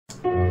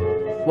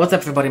What's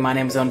up, everybody? My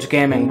name is Unja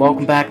Gaming.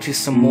 Welcome back to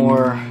some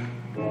more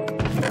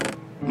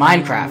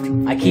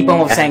Minecraft. I keep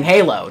almost saying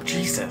Halo.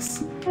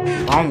 Jesus.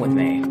 What's wrong with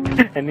me?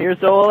 And here's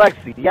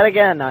Alexi. Yet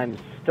again, I'm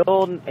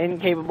still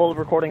incapable of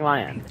recording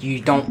my end. You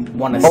don't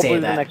want to say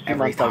that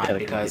every time,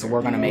 because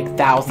we're going to make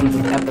thousands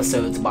of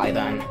episodes by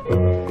then.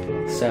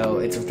 So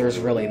there's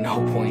really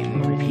no point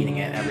in repeating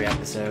it every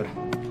episode.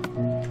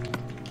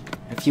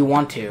 If you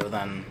want to,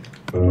 then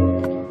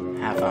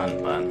have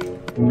fun, but...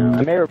 No,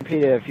 I may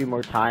repeat it a few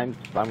more times,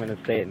 but I'm going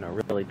to say it in a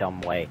really dumb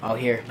way. Oh,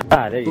 here.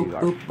 Ah, there you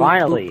are.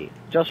 Finally!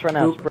 Just ran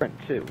out of sprint,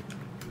 too.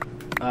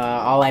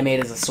 All I made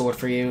is a sword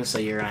for you, so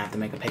you're going to have to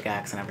make a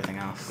pickaxe and everything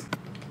else.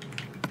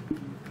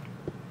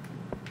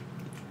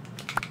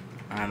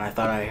 And I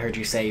thought I heard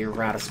you say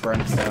you're out of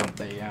sprint, so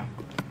there you go.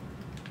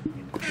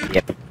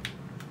 Yep.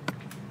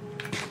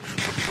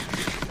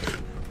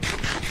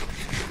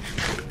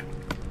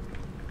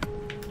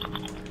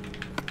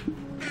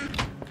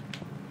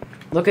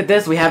 Look at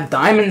this, we have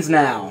diamonds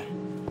now!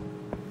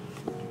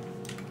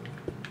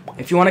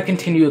 If you want to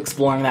continue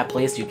exploring that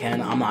place, you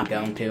can. I'm not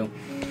going to.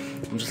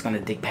 I'm just going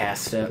to dig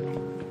past it.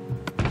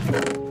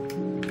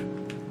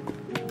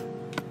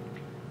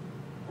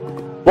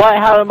 What?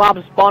 How did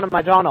mobs spawn in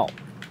my tunnel?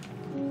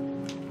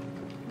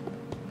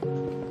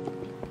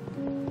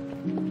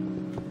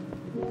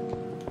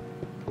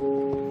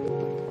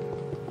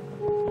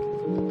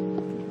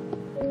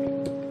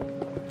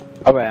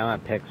 Oh wait, I'm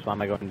at picks. Why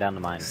am I going down to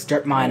mine?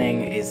 Strip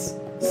mining is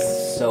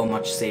so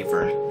much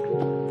safer.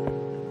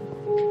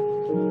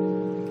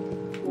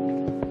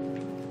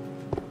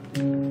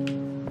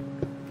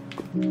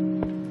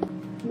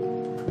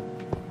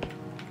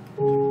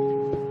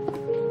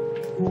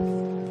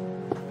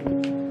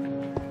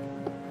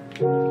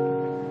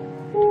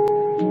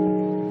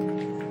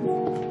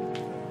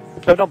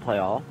 So don't play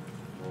all.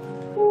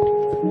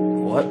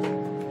 What?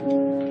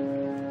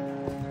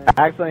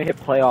 I accidentally hit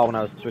play all when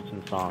I was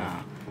switching songs.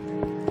 Oh.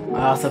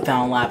 I also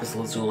found lapis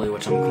lazuli,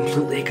 which I'm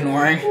completely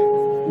ignoring.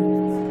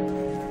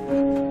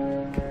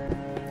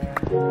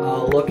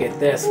 Oh, look at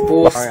this.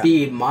 Full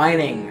speed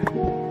mining.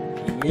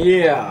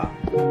 Yeah.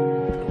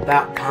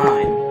 About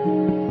time.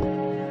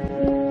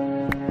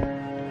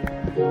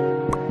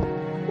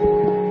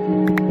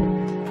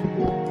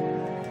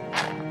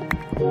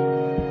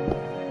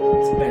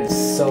 It's been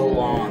so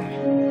long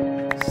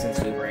since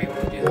we were able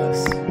to do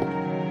this.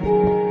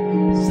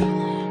 So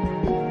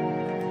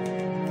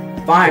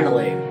long.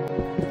 Finally.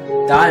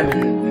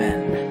 Diamond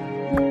men.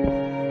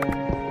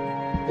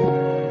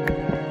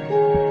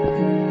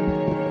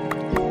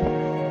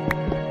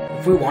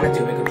 If we wanted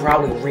to, we could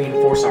probably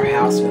reinforce our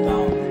house with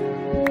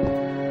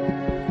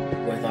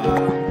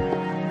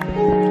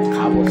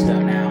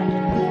cobblestone now.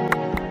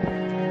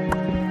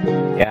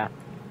 Yeah.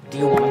 Do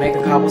you want to make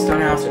a cobblestone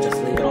house or just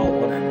leave it all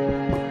wooden?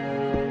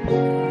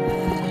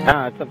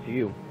 No, it's up to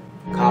you.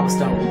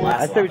 Cobblestone will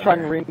last. I say we try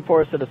and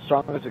reinforce it as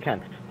strong as we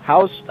can.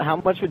 How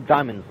much would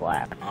diamonds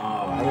last? Oh,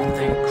 I don't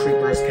think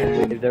creepers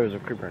can... If there was a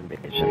creeper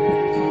invasion.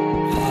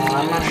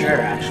 I'm not sure,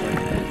 actually.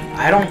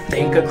 I don't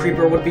think a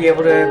creeper would be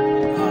able to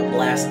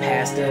blast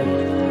past it.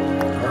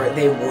 Or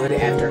they would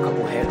after a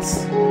couple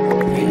hits.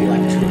 Or maybe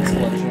like 2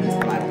 explosions,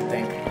 but I don't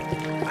think.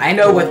 I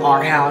know with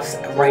our house,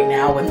 right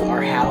now, with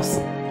our house,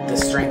 the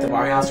strength of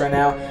our house right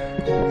now,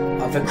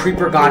 if a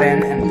creeper got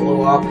in and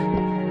blew up,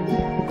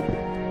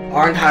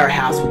 our entire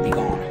house would be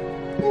gone.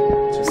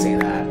 Just say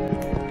that.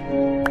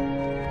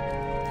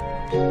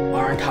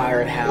 Our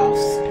entire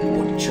house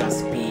would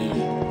just be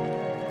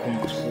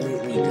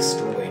completely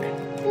destroyed.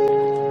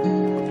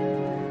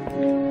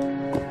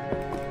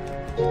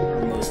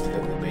 Or most of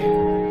it will be.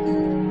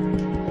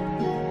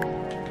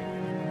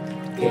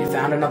 Okay,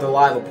 found another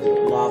lava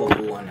pool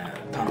in a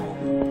tunnel.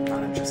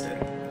 Not interested.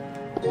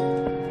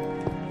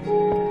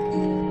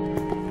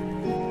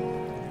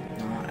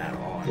 Not at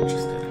all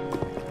interested.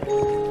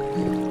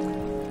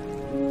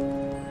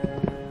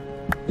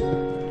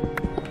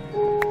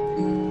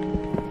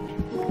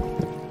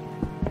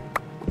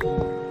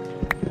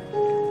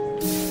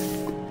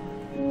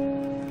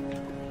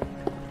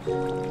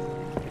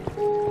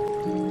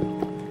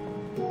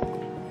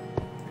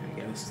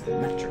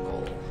 Symmetrical.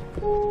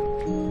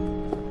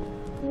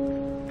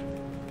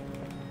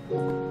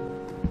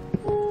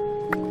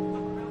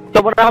 So I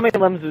wonder how many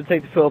lemons it would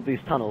take to fill up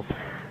these tunnels.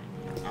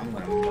 I'm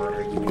gonna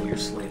murder you in your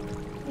sleep.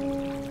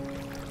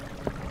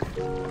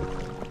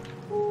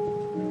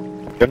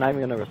 You're not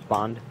even gonna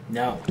respond?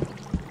 No.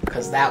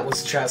 Because that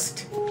was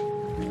just...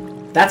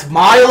 That's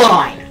my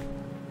line!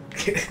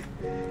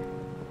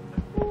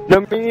 No, I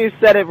mean you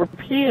said it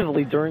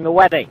repeatedly during the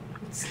wedding.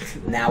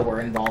 Now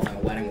we're involved in a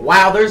wedding.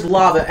 Wow, there's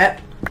lava.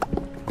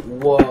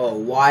 Whoa,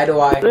 why do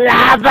I...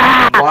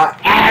 Lava!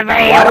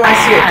 Everywhere! Why do I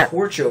see a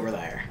torch over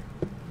there?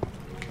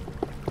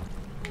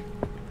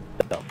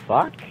 What the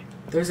fuck?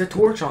 There's a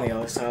torch on the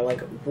other side,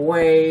 like,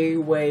 way,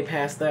 way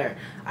past there.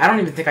 I don't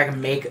even think I can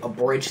make a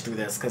bridge through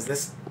this, because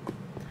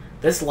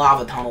this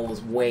lava tunnel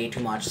was way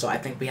too much, so I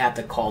think we have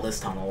to call this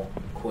tunnel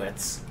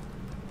quits.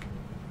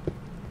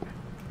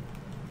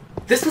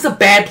 This was a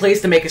bad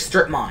place to make a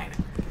strip mine.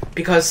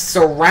 because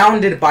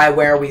surrounded by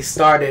where we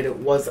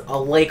started was a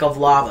lake of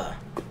lava.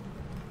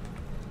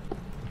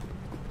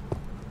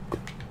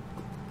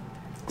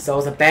 So it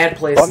was a bad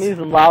place. I'm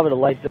using lava to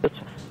light this.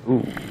 Ooh.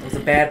 It was a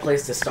bad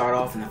place to start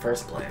off in the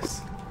first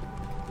place.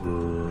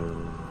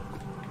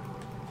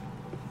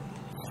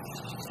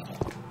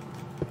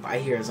 I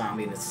hear a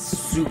zombie and it's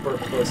super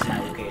close to my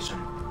location.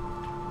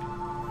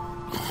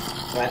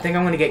 So I think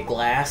I'm gonna get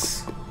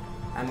glass.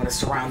 I'm gonna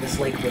surround this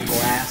lake with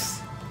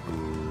glass.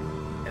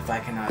 If I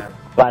can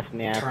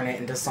turn it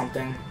into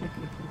something.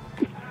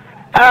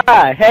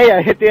 Ah, hey,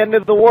 I hit the end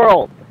of the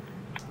world.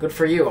 Good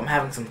for you. I'm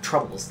having some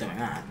troubles doing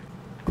that.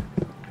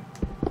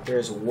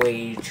 There's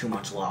way too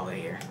much lava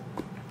here.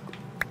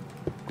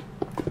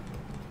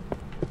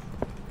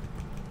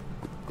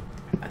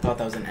 I thought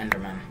that was an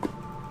Enderman.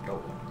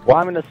 Oh. Well,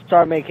 I'm gonna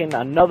start making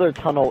another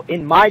tunnel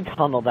in my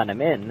tunnel that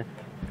I'm in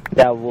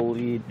that will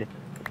lead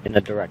in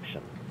a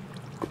direction.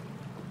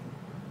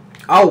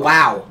 Oh,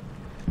 wow.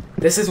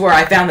 This is where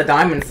I found the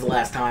diamonds the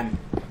last time.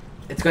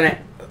 It's gonna,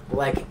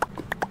 like,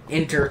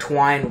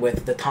 intertwine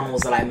with the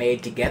tunnels that I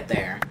made to get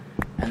there.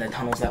 And the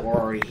tunnels that were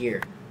already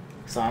here.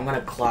 So I'm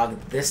gonna clog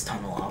this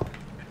tunnel up.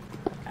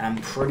 And I'm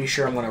pretty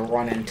sure I'm gonna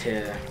run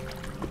into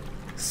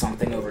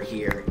something over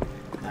here.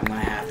 I'm gonna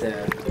have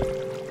to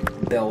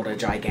build a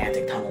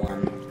gigantic tunnel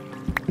in.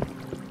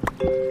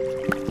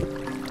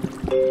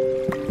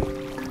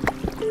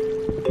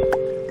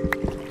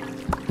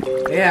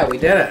 Yeah, we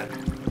did it.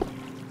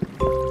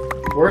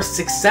 We're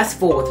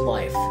successful with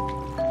life.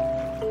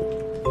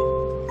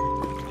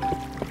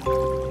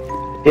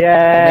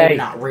 Yay! Maybe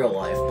not real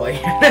life, but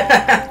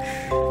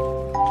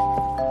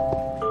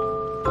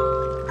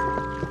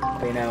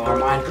you know, our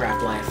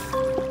Minecraft life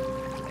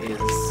is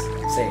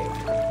saved.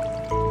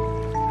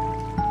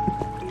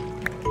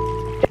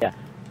 Yeah.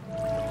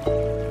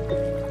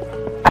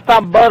 I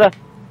found butter.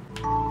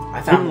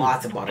 I found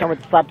lots of butter. Come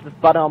and slap this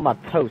butter on my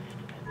toast.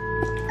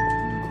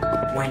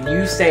 When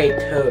you say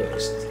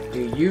toast, do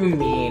you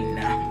mean...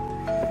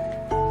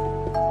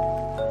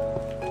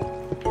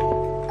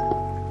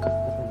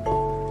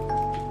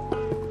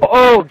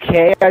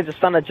 Okay, I just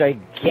found a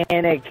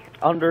gigantic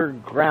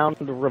underground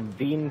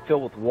ravine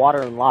filled with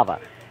water and lava.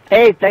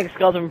 Hey, thanks,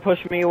 Skeleton, for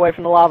pushing me away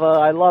from the lava.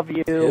 I love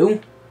you. Who?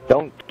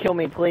 Don't kill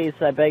me, please,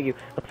 I beg you.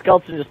 The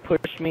Skeleton just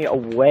pushed me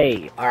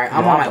away. Alright,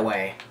 I'm on my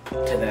way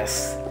to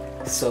this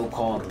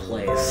so-called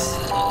place.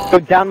 Go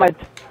down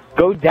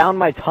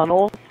my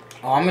tunnel.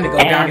 Oh, I'm gonna go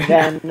down here.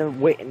 And then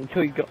wait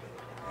until you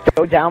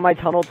go down my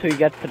tunnel till you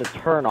get to the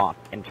turn off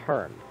and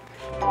turn.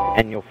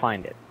 And you'll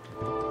find it.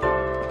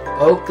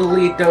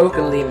 Oakley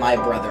dokley, my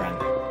brethren.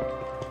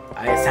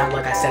 I sound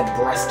like I said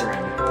breasterin.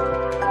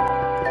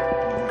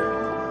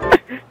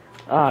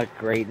 Ah,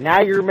 great. Now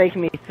you're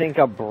making me think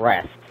of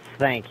breasts.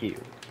 Thank you.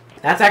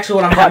 That's actually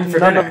what I'm having for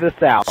none dinner. of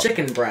this out.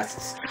 Chicken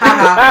breasts.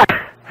 Haha.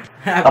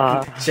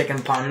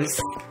 Chicken puns.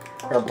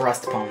 Or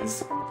breast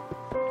puns.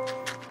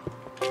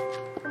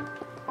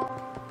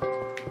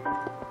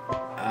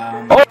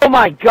 Oh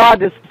my god,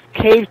 this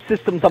cave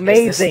system's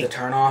amazing! Is this the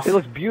turn off? It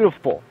looks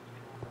beautiful.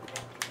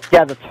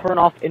 Yeah, the turn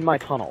off in my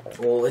tunnel.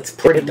 Well, it's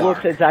pretty It dark.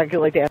 looks exactly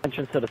like the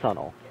entrance to the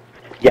tunnel.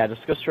 Yeah,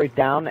 just go straight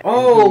down.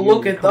 Oh,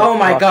 look at... Oh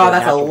my god,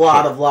 that's a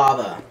lot of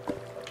lava.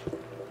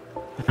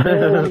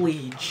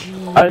 Holy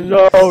jeez. I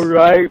know,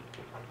 right?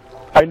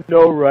 I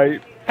know,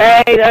 right?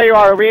 Hey, there you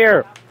are, over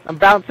here! I'm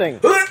bouncing.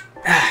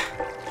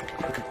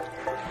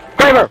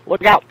 Kramer,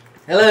 look out!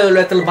 Hello,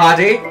 little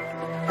body.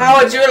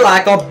 How would you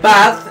like a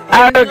bath in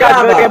Oh god, it's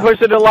gonna lava? get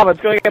pushed into lava.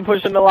 It's gonna get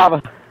pushed into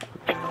lava.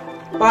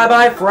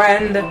 Bye-bye,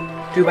 friend.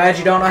 Too bad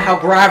you don't know how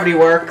gravity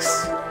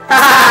works.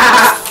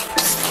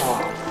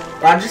 Oh.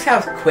 Wow, just how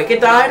quick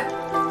it died?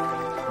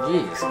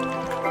 Jeez.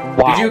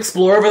 Wow. Did you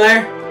explore over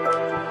there?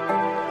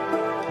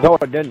 No,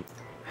 I didn't.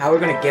 How are we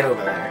gonna get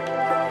over there?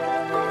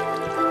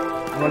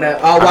 I'm gonna...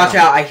 Oh, watch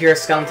out. I hear a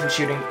skeleton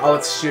shooting. Oh,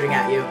 it's shooting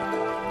at you.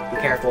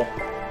 Be careful.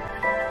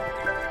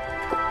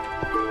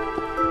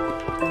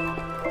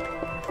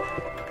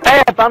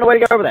 Hey, I found a way to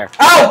get over there.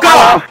 Oh,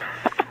 God!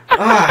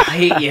 Ah, I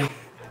hate you.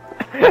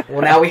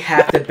 Well, now we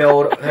have to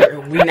build...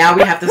 we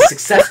have to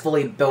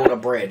successfully build a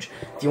bridge.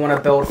 If you want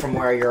to build from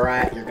where you're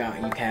at, you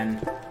can.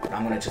 But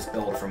I'm gonna just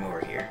build from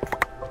over here.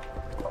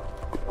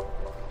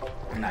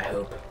 And I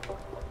hope...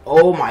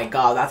 Oh my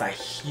god, that's a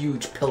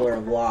huge pillar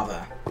of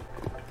lava.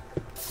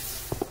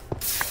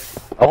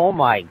 Oh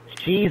my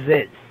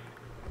Jesus.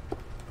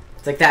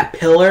 It's like that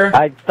pillar...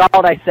 I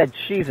thought I said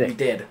You cheese it.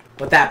 did.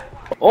 But that...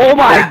 Oh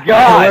my that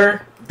god!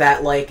 pillar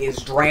that, like, is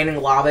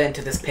draining lava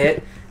into this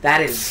pit,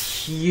 that is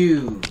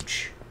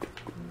huge.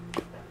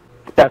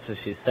 That's what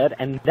she said,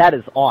 and that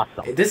is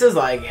awesome. This is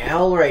like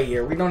hell right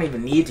here. We don't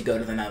even need to go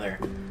to the nether.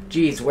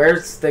 Jeez,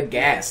 where's the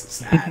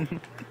guests at?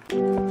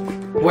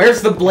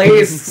 Where's the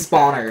blaze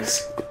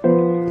spawners?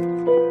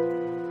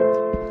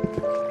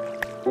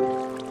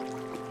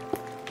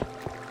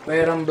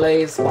 Where them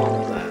blaze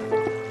spawners at?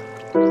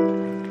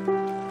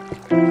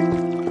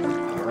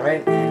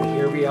 Alright, and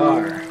here we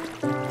are.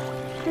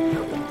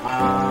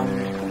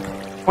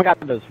 my god,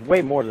 there's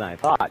way more than I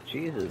thought.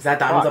 Jesus. Is that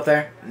diamonds fuck. up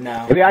there?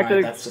 No. If you actually,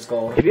 Alright, that's just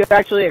gold. if you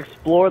actually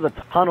explore the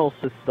tunnel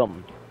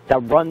system that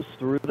runs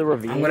through the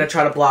ravine, I'm gonna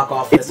try to block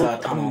off it this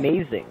looks tunnel.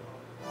 amazing.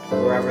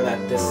 Wherever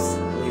that this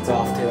leads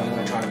off to, I'm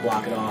gonna try to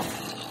block it off.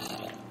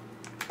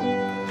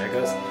 There it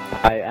goes.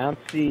 I don't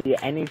see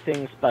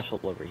anything special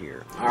over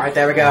here. Alright,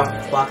 there we go.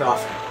 It's blocked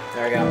off.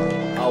 There we go.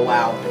 Oh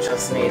wow, it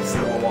just made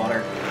some more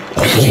water.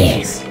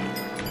 Jeez.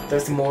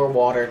 There's more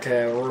water to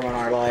ruin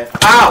our life.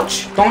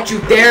 Ouch! Don't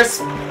you dare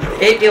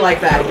hit me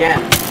like that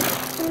again.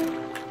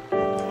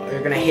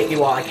 You're gonna hit me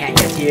while I can't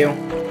get to you.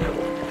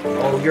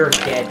 Oh, you're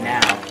dead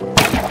now.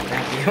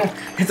 Thank you.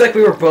 It's like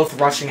we were both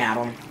rushing at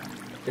him.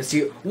 Just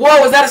you.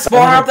 Whoa, is that a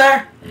spawner up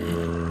there?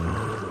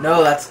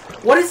 No, that's...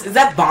 What is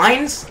that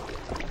vines?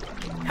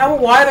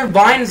 Why are there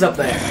vines up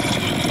there?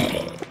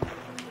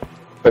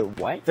 Wait,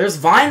 what? There's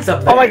vines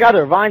up there. Oh my god,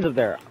 there are vines up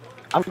there.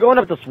 I'm going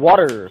up this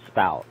water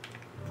spout.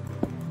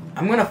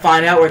 I'm gonna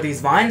find out where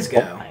these vines go.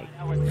 Oh my.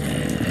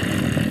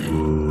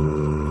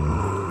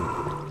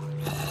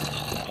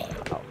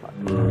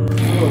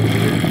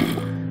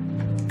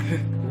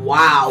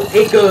 Wow,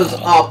 it goes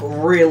up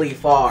really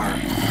far.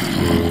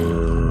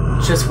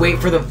 Just wait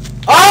for the...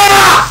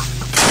 Ah!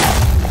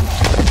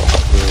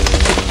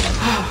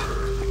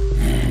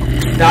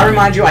 Did I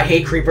remind you I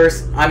hate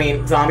creepers? I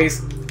mean,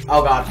 zombies.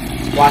 Oh god.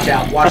 Watch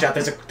out, watch out.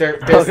 There's a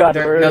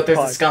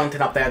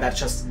skeleton up there that's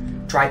just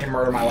tried to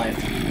murder my life.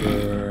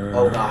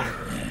 Oh god.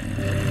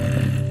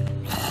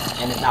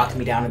 And it knocked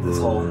me down into this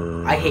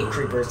hole. I hate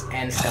creepers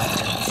and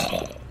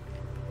skeletons.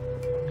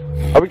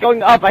 Are we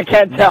going up? I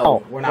can't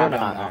tell. No, we're not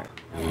going up.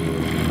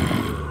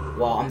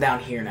 Well, I'm down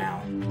here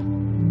now.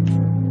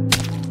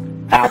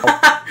 Ow.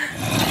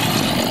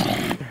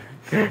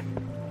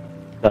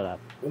 Shut up.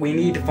 We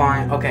need to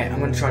find... Okay, I'm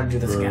gonna try to do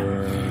this again.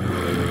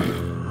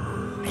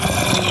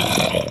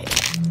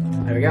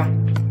 There we go.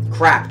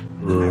 Crap.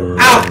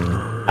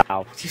 Ow!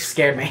 Ow. You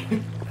scared me.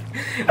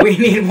 We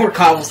need more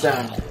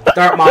cobblestone.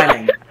 Start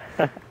mining.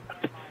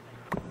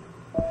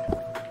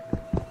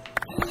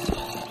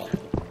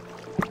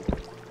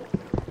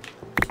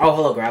 Oh,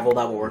 hello, gravel.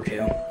 That will work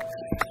too.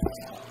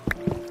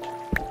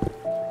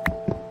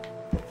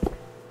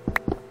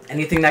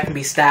 Anything that can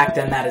be stacked,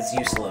 then that is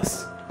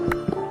useless.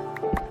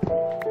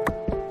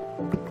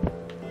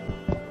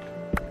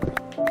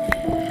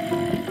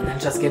 And then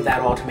just give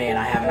that all to me, and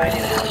I have an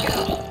idea how to get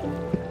up.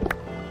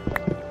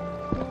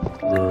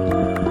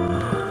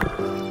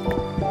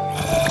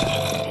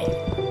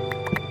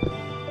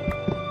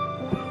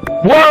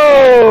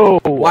 Whoa!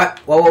 What?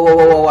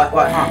 Whoa, what?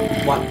 Huh?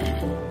 What?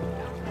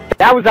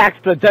 That was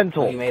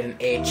accidental. Oh, you made an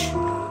H.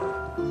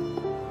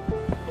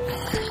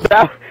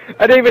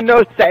 I didn't even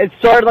notice that. It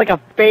started like a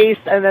face,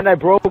 and then I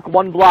broke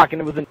one block,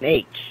 and it was an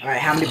H. Alright,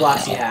 how many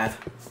blocks do you have?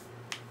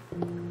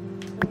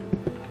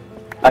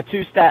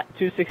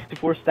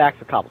 264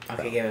 stacks of cobblestone.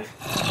 Okay, give it.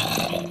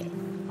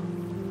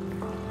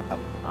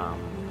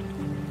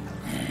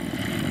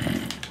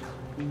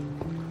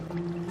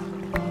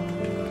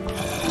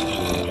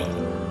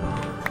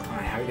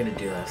 Alright, how are we gonna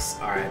do this?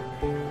 Alright.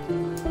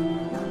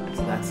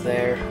 So that's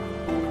there.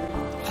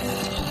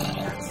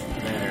 That's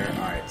there.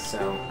 Alright,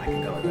 so I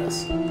can go with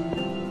this.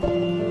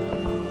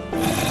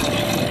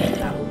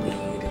 That will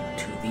lead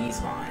to these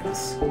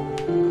vines.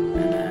 And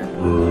then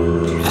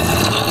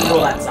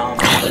kill that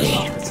zombie first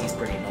off, because he's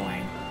pretty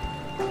annoying.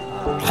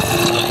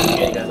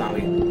 Here you go,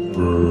 zombie.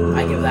 I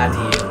give that to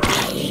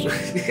you.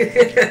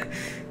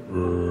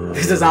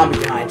 There's a zombie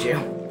behind you.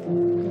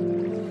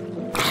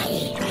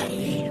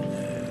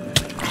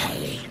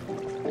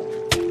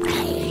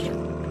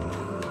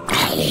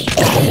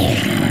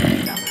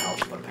 Got my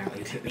health, but apparently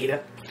you didn't need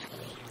it.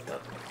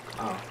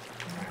 Oh.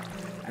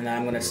 And then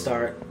I'm gonna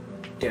start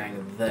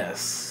doing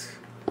this.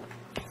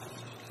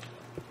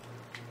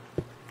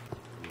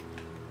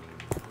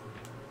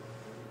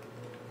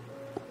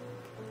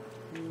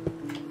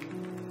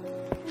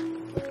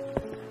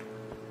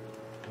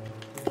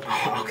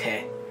 Oh,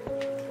 okay.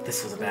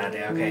 This was a bad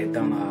idea. Okay,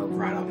 don't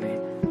ride on me.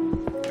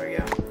 There we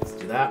go. Let's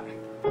do that.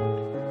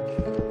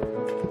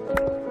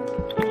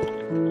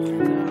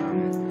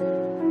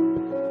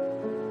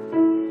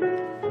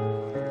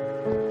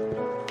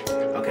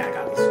 Okay, I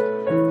got this.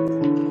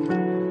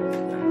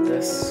 Then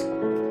this. Then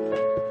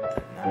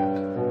that.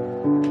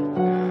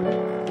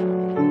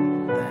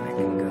 Then it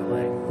can go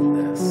like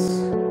this.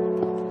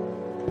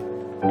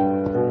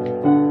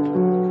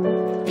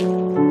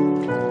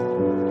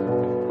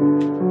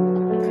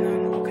 And then,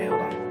 okay,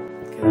 hold on.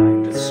 Okay, I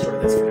can destroy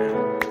this for now.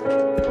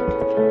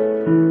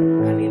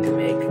 I need to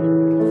make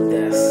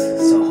this,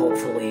 so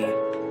hopefully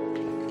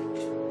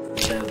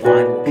the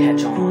vine will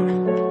catch on.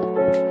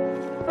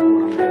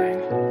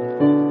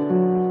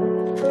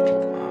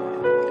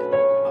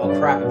 Oh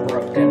crap, it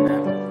broke, didn't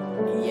it?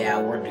 Yeah,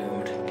 we're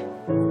doomed.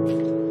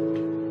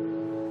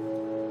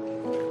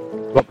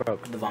 What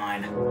broke? The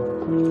vine.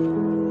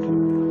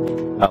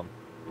 Oh.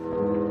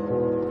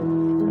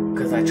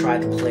 Because I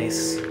tried to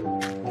place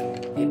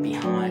it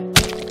behind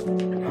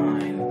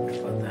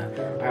but that.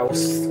 I'll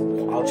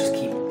just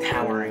keep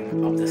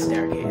towering up the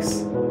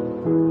staircase.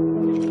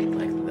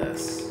 Like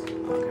this.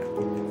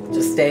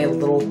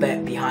 little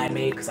bit behind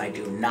me because I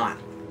do not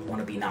want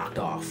to be knocked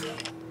off.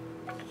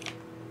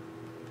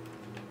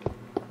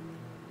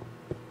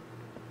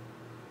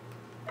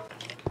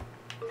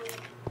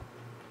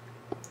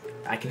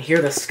 I can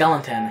hear the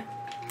skeleton.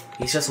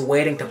 He's just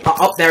waiting to pop.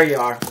 Oh, there you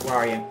are. Where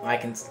are you? I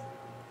can...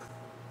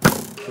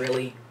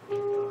 Really?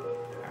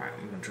 Alright,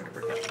 I'm gonna try to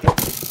break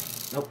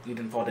that. Nope, you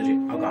didn't fall, did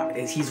you? Oh god,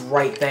 he's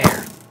right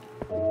there.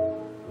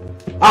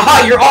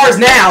 Aha, you're ours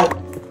now!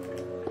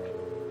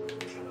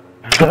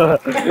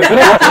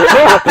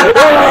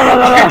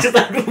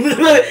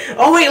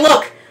 Oh wait,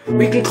 look!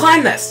 We can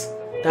climb this!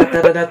 That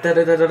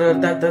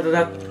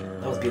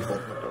was beautiful.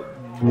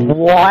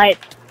 What?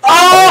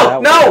 Oh!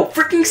 No!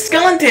 Freaking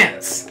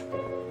skeletons!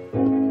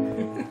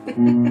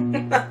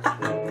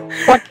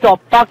 What the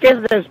fuck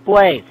is this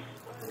place?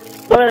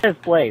 Look at this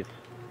place.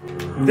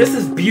 This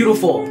is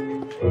beautiful.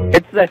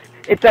 It's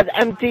as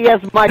empty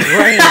as my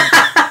brain.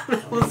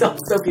 That was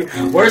so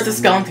beautiful. Where's the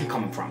skeleton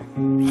coming from?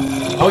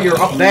 Oh, you're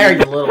up there,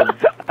 you little...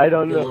 I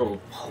don't know.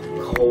 little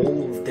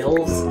hole of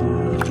dills.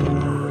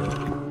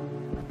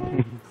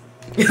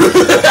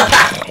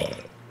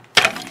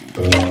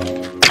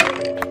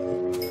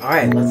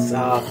 Alright, let's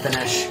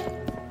finish.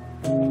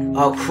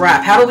 Oh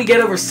crap, how do we get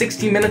over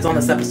 16 minutes on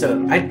this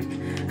episode?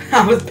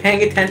 I was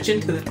paying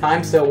attention to the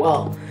time so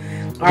well.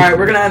 Alright,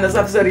 we're gonna end this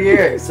episode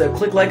here. So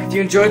click like if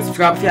you enjoyed,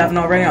 subscribe if you haven't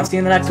already. I'll see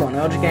you in the next one.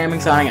 LG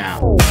Gaming signing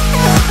out.